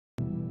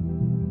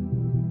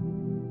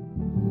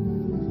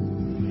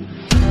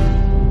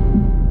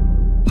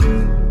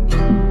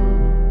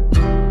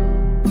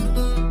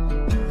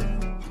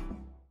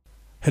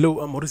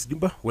Hello, I'm Maurice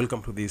Dimba.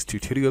 Welcome to this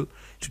tutorial.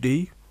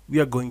 Today we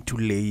are going to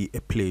lay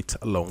a plate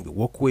along the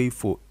walkway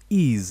for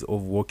ease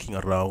of walking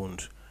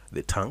around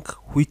the tank,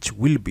 which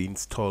will be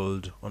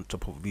installed on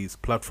top of this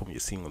platform you're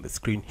seeing on the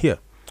screen here.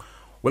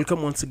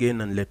 Welcome once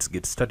again, and let's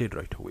get started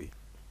right away.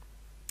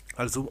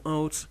 I'll zoom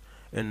out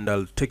and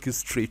I'll take you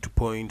straight to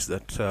points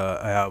that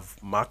I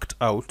have marked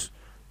out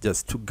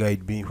just to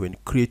guide me when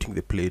creating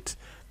the plate.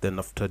 Then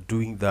after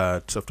doing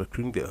that, after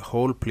creating the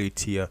whole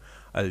plate here,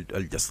 I'll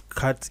just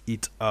cut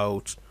it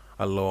out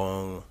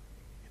along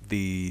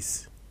the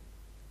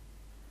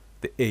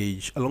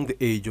edge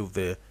of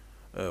the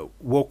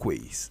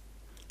walkways.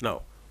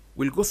 Now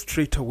we'll go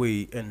straight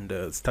away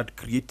and start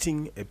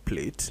creating a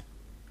plate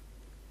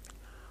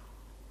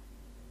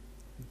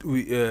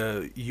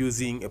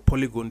using a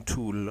polygon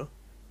tool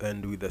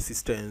and with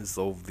assistance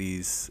of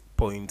these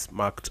points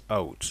marked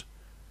out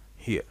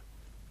here.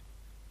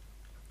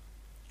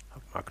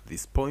 I've marked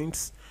these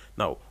points.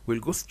 Now we'll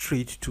go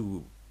straight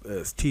to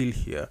steel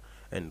here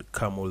and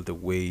come all the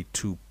way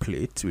to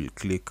plate. We'll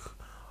click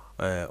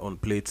on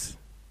plate.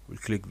 We'll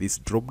click this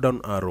drop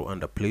down arrow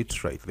under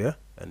plate right there,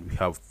 and we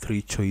have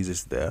three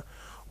choices there.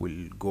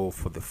 We'll go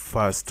for the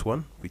first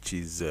one, which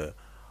is a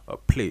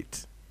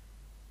plate,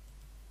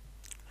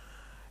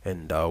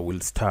 and we'll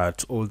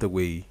start all the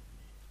way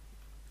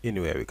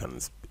anywhere. We can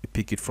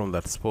pick it from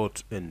that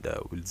spot, and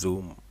we'll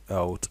zoom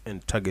out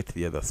and target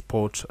the other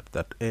spot at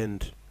that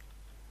end,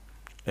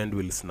 and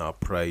we'll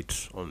snap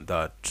right on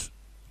that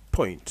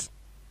point.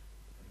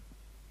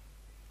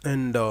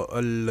 And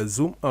I'll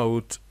zoom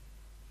out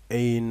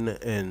in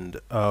and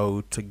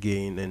out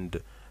again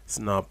and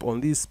snap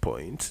on this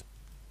point.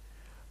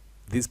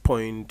 This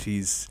point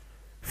is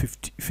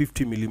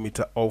 50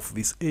 millimeter off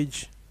this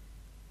edge.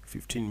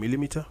 50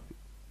 millimeter,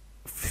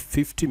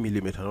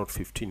 not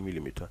 15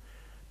 millimeter.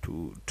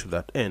 To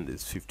that end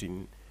is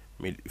 50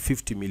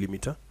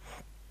 millimeter.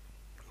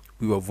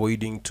 We were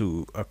avoiding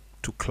to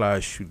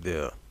clash with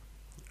the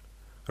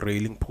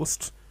railing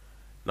post.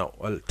 Now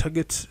I'll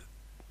target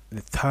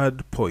the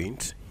third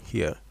point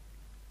here.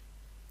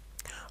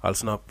 I'll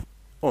snap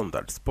on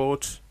that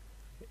spot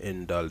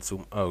and I'll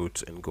zoom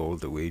out and go all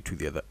the way to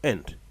the other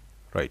end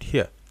right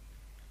here,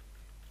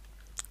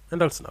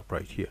 and I'll snap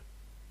right here,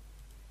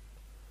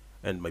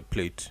 and my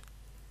plate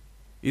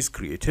is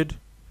created.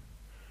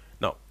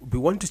 Now we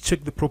want to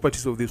check the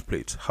properties of this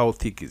plate. How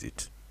thick is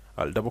it?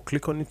 I'll double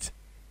click on it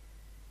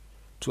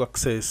to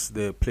access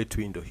the plate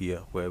window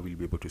here, where we'll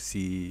be able to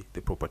see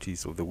the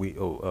properties of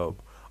the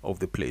of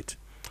the plate.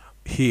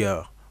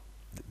 Here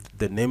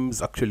the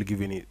name's actually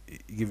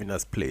giving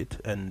us plate,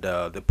 and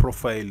the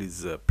profile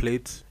is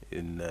plate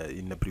in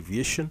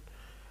abbreviation,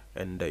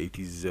 and it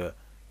is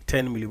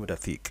 10 millimeter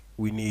thick.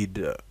 We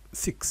need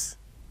 6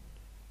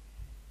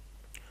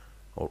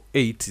 or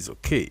 8 is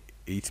okay.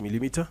 8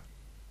 millimeter,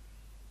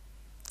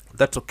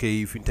 that's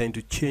okay. If you intend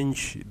to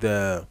change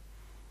the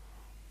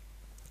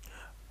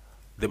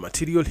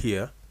material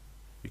here,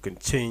 you can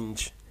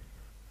change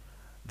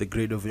the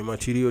grade of the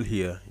material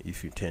here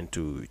if you intend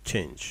to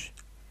change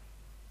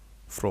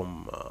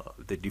from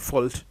the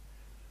default.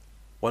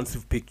 Once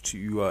you've picked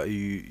your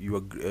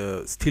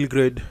steel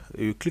grade,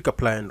 you click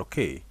apply and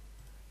okay.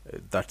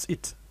 That's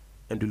it,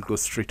 and you'll go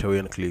straight away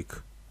and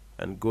click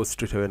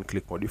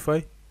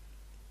modify,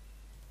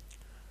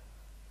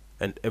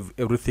 and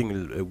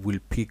everything will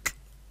pick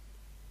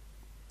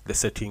the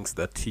settings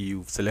that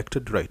you've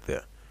selected right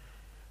there.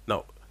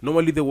 Now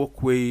normally the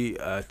walkway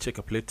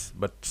checker plate,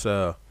 but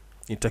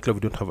in Tekla we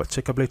don't have a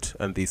checker plate,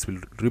 and this will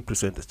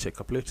represent the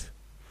checker plate.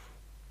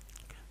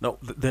 Now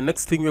the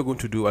next thing we're going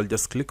to do, I'll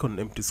just click on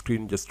empty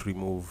screen, just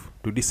to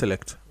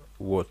deselect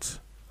what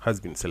has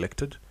been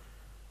selected,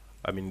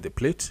 I mean the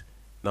plate.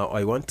 Now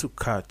I want to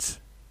cut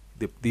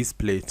this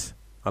plate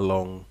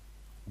along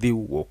the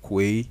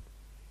walkway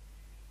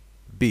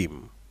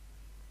beam.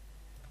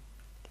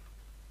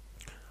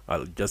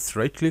 I'll just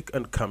right click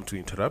and come to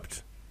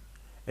interrupt,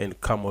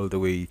 and come all the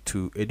way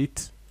to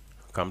edit.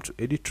 Come to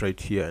edit right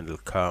here, and I'll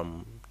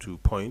come to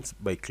points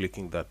by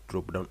clicking that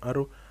drop down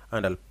arrow,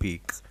 and I'll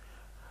pick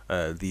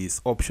this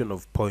option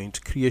of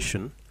point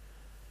creation.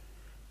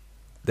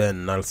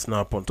 Then I'll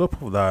snap on top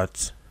of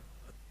that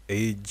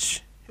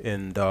edge,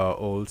 and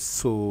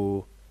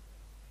also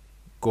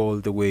go all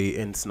the way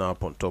and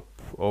snap on top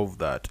of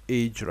that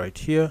edge right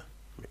here.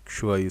 Make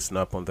sure you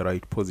snap on the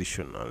right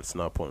position. I'll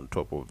snap on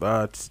top of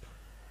that,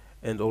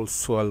 and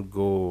also I'll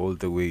go all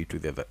the way to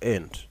the other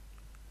end.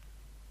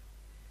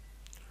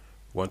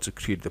 Want to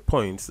create the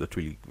points that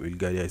will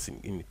guide us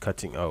in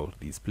cutting out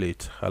this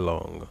plate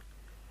along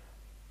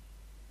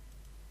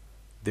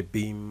the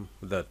beam,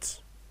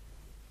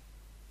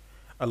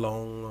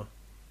 along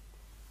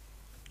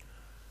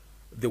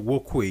the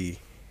walkway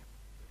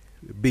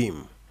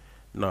beam.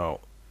 Now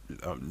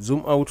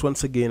zoom out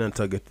once again and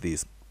target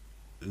this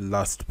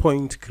last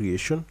point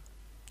creation,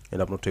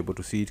 and I'm not able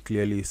to see it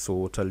clearly, so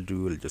what I'll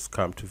do, I'll just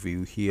come to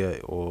view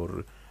here,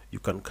 or you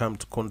can come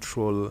to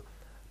control,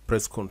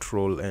 press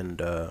control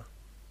and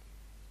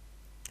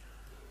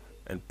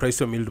press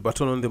your middle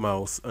button on the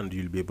mouse, and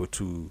you'll be able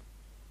to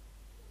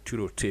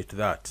rotate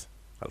that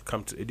I'll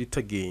come to edit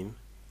again.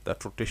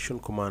 That rotation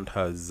command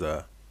has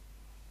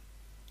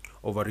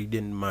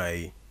overridden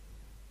my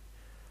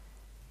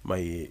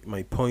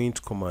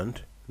point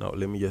command. Now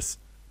let me just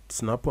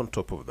snap on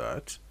top of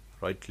that,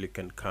 right click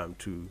and come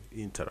to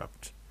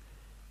interrupt.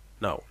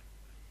 Now,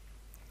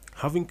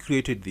 having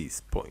created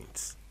these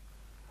points,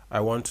 I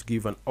want to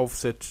give an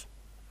offset.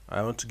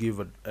 I want to give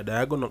a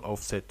diagonal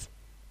offset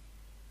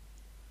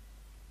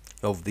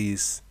of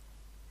these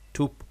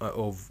two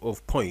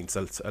of points.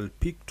 I'll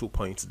pick 2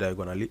 points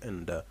diagonally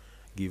and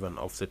give an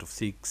offset of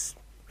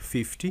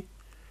 650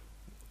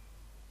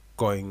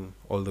 going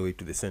all the way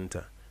to the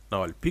center.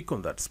 Now I'll pick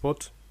on that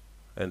spot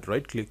and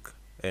right click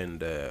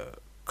and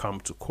come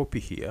to copy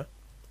here.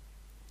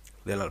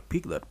 Then I'll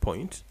pick that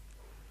point,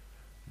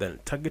 then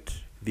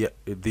target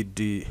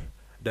the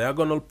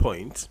diagonal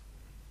point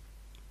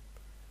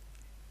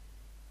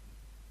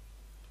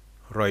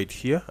right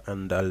here,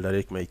 and I'll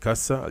direct my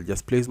cursor. I'll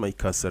just place my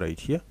cursor right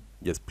here,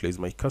 just place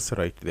my cursor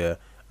right there,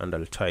 and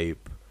I'll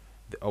type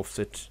the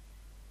offset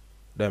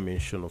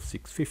dimension of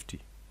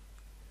 650,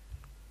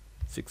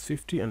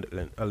 and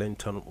I'll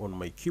enter on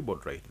my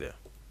keyboard right there.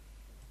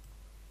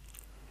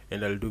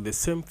 And I'll do the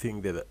same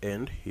thing at the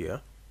end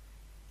here.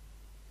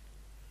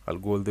 I'll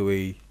go all the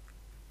way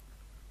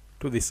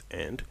to this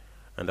end,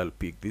 and I'll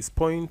pick this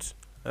point,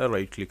 I'll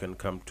right click and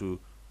come to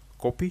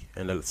copy,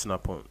 and I'll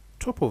snap on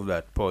top of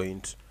that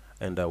point,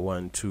 and I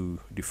want to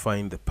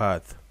define the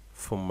path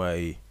for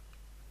my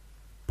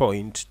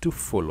point to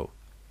follow.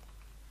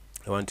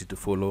 I want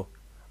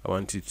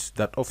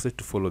that offset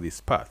to follow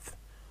this path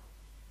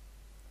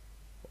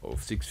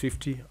of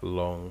 650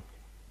 along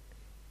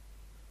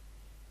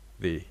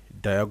the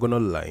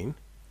diagonal line.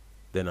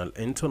 Then I'll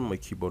enter on my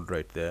keyboard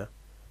right there,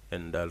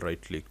 and I'll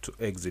right click to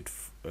exit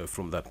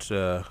from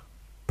that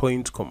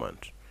point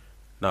command.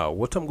 Now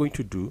what I'm going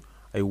to do,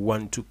 I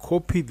want to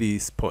copy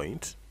this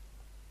point.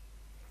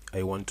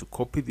 I want to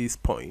copy this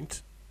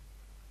point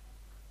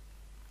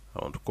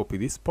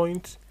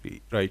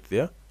right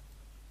there.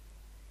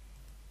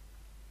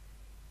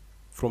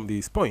 From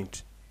this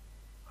point,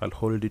 I'll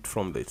hold it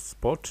from this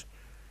spot,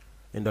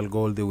 and I'll go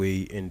all the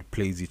way and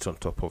place it on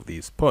top of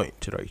this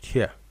point right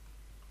here.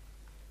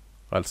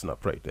 I'll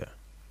snap right there.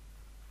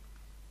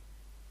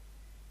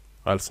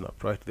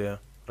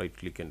 Right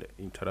click and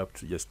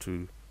interrupt just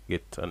to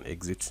get an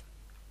exit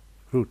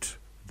route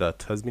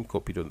that has been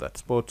copied on that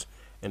spot,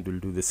 and we'll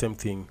do the same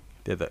thing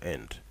at the other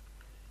end.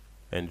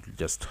 And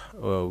just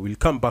we'll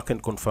come back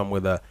and confirm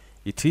whether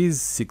it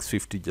is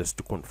 650, just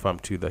to confirm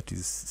to you that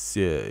is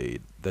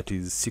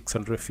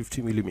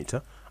 650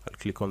 millimeter. I'll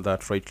click on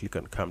that, right click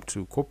and come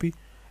to copy,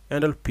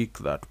 and I'll pick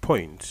that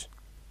point,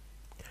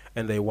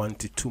 and I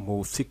want it to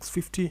move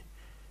 650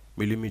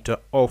 millimeter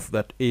off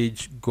that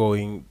edge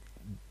going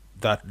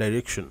that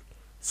direction.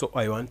 So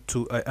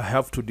I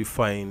have to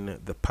define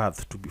the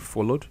path to be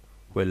followed.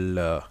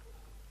 Well,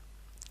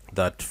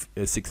 that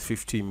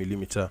 650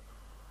 millimeter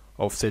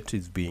offset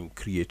is being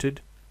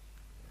created.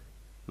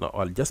 Now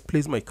I'll just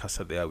place my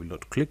cursor there. I will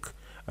not click,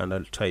 and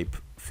I'll type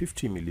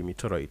 50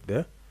 millimeter right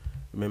there.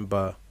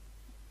 Remember,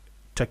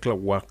 Tekla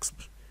works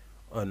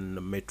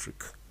on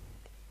metric.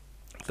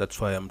 That's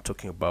why I'm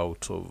talking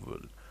about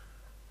of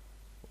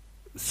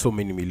so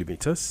many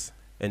millimeters.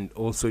 And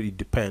also it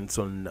depends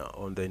on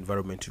the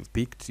environment you've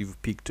picked.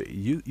 You've picked a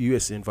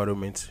US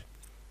environment,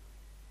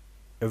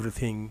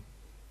 everything,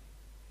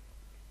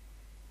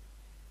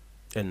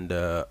 and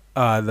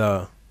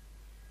other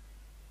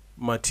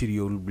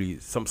material will be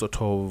some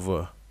sort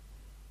of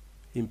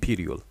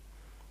imperial.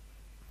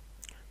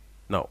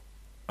 Now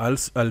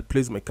I'll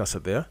place my cursor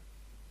there,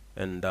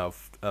 and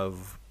I've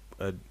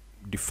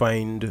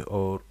defined,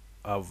 or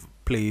I've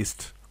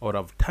placed, or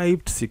I've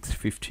typed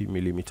 650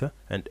 millimeter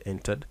and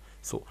entered.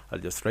 So I'll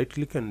just right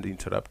click and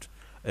interrupt,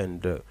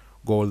 and go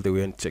all the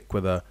way and check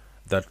whether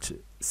that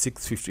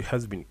 650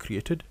 has been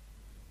created.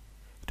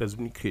 It has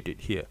been created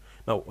here.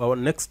 Now our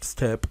next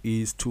step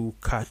is to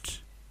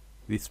cut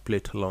this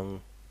plate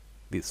along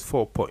these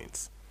 4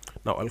 points.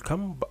 Now I'll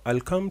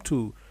come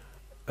to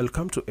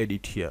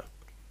edit here,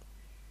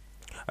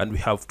 and we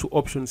have 2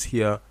 options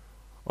here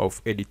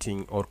of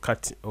editing or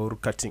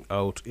cutting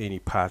out any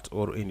part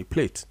or any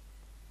plate.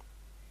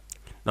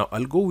 Now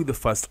I'll go with the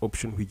first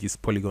option, which is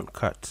polygon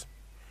cut.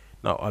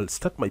 Now I'll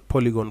start my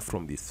polygon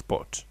from this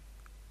spot.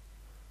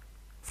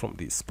 From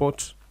this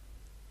spot,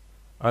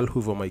 I'll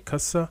hover my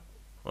cursor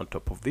on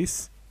top of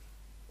this.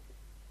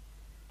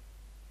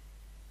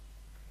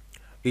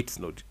 It's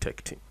not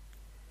detecting,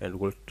 and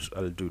what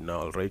I'll do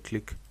now, I'll right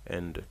click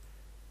and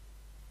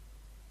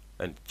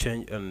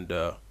change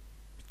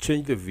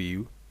the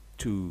view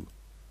to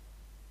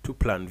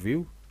plan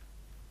view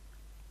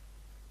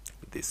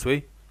this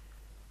way,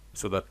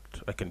 so that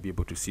I can be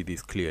able to see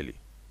this clearly.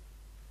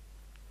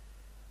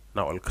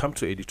 Now I'll come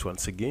to edit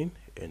once again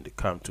and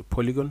come to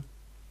polygon.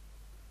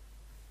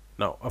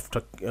 Now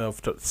after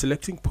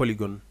selecting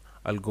polygon,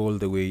 I'll go all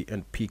the way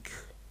and pick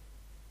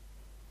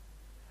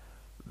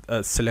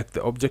select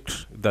the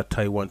object that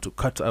I want to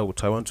cut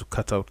out. I want to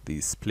cut out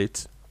this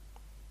plate,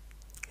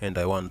 and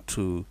I want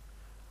to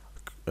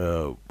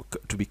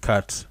to be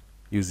cut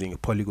using a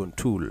polygon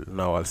tool.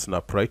 Now I'll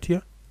snap right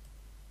here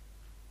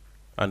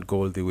and go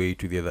all the way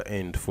to the other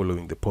end,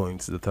 following the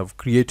points that I've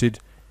created,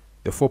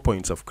 the 4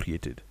 points I've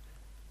created.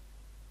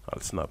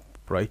 I'll snap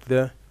right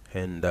there,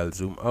 and I'll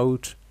zoom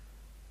out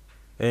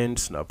and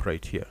snap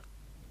right here,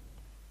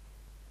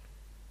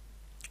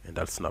 and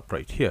I'll snap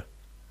right here.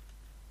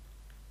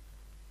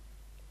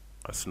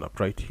 I'll snap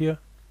right here,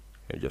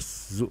 and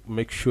just zoom,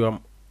 make sure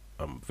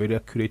I'm very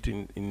accurate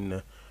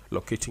in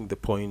locating the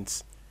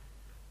points,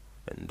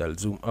 and I'll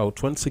zoom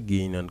out once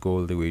again and go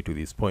all the way to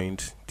this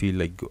point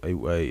till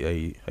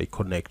I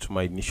connect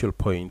my initial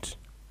point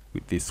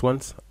with these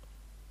ones.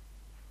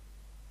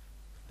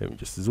 Let me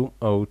just zoom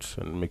out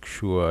and make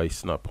sure I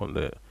snap on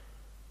the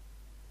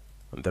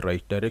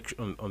right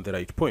direction, on the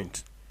right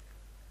point,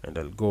 and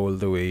I'll go all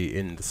the way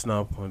and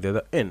snap on the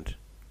other end.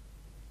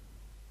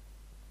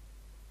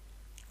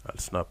 I'll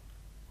snap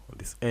on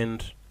this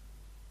end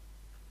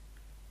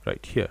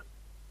right here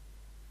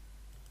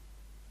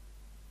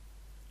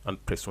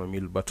and press my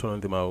middle button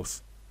on the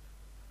mouse,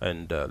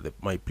 and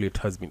my plate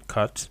has been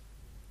cut.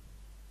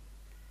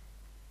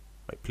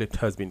 My plate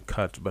has been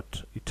cut,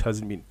 but it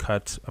hasn't been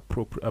cut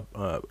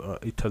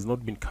it has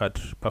not been cut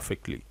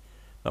perfectly.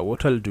 Now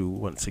what I'll do,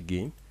 once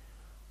again,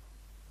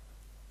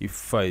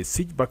 if I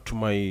switch back to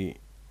my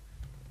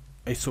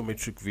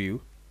isometric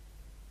view,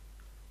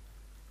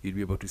 you'll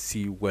be able to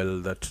see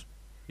well that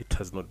it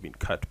has not been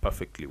cut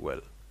perfectly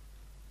well.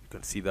 You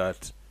can see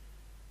that.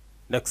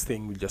 Next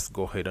thing, we'll just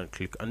go ahead and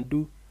click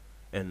undo,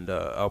 and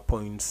our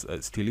points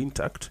are still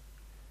intact.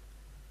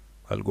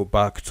 I'll go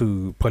back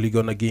to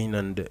polygon again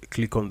and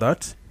click on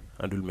that,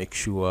 and we'll make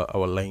sure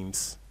our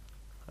lines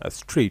are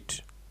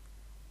straight.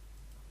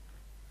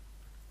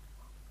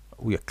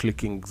 We are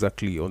clicking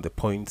exactly on the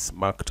points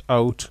marked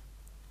out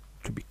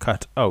to be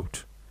cut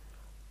out.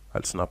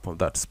 I'll snap on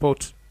that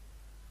spot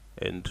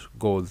and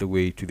go all the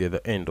way to the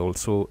other end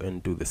also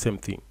and do the same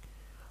thing.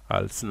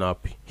 I'll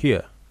snap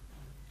here,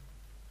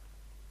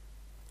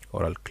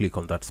 or I'll click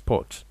on that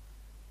spot,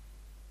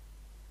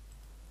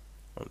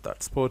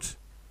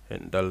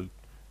 and I'll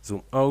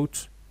zoom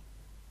out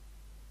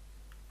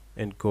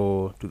and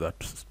go to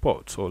that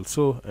spot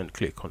also and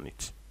click on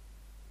it.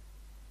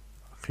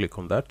 Click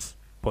on that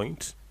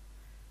point,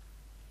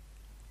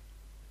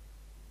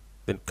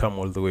 then come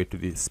all the way to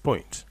this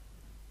point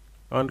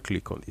and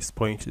click on this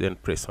point, then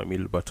press my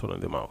middle button on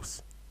the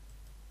mouse.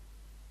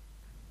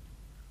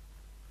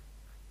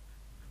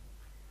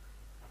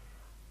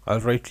 I'll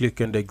right click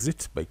and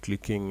exit by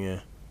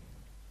clicking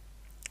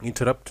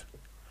interrupt.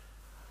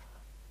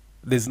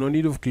 There's no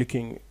need of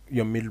clicking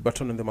your middle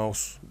button on the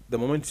mouse. The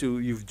moment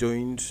you've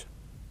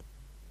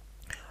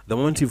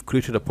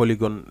created a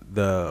polygon,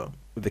 the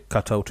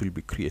cutout will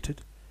be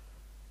created,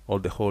 or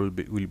the hole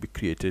will be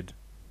created.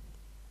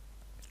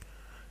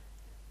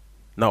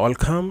 Now I'll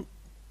come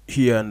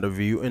here under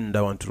view, and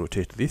I want to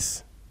rotate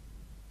this.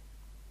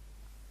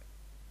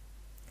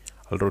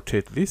 I'll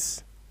rotate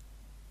this,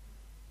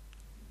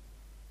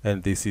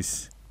 and this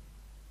is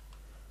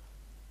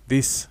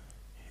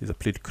a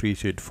plate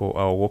created for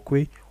our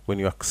walkway. When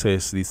you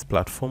access this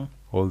platform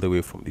all the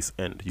way from this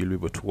end, you'll be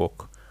able to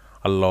walk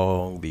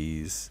along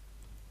these,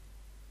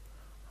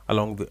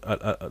 you'll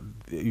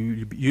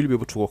be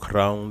able to walk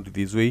around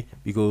this way,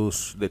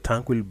 because the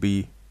tank will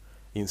be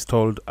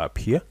installed up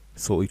here,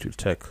 so it will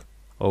take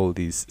all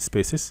these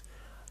spaces.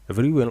 A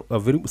very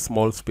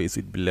small space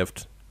will be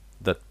left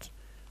that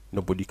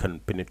nobody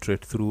can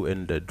penetrate through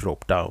and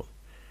drop down.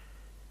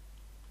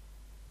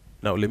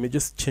 Now let me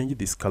just change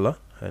this color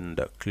and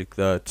click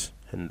that,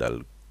 and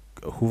I'll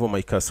hover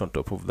my cursor on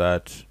top of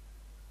that,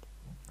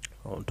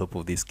 on top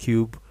of this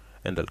cube,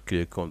 and I'll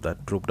click on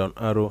that drop down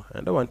arrow,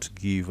 and I want to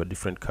give a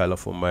different color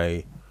for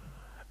my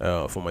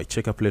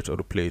checker plate or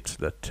plate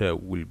that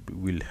will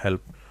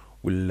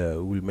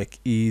make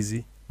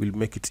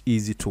it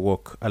easy to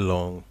walk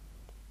along,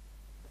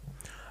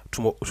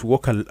 to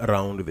walk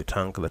around the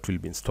tank that will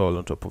be installed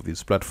on top of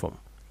this platform.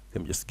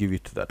 Let me just give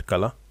it that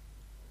color,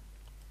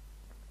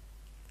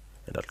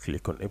 and I'll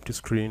click on empty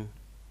screen,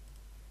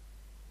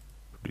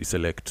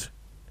 deselect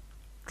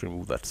to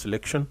remove that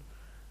selection.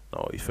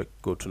 Now if I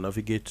go to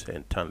navigate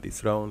and turn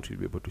this round, you'll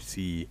be able to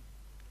see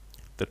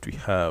that we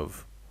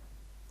have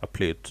a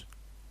plate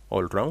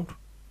all round,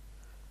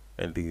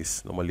 and this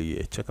is normally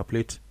a checker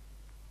plate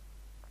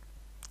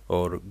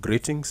or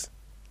gratings.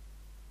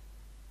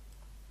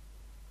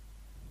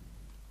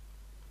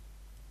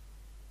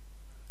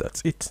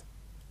 That's it,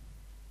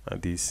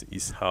 and this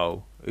is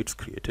how it's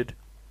created.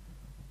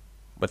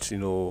 But you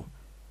know,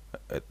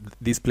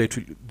 this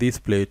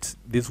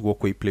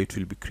walkway plate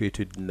will be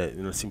created in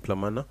a simpler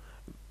manner.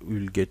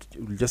 We'll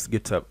just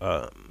get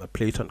a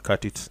plate and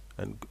cut it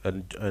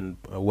and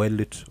weld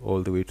it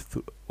all the way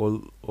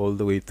all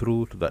the way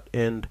through to that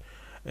end,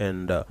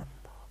 and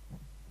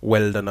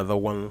weld another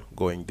one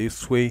going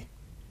this way.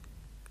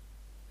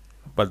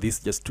 But this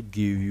just to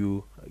give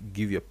you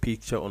a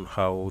picture on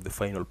how the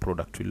final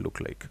product will look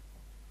like.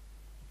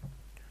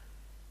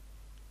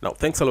 Now,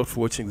 thanks a lot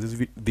for watching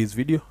this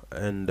video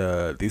and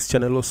this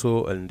channel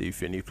also. And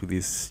if you're new to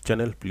this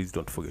channel, please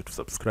don't forget to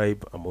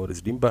subscribe. I'm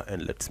always Dimba,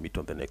 and let's meet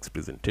on the next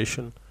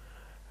presentation.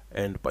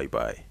 And bye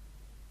bye.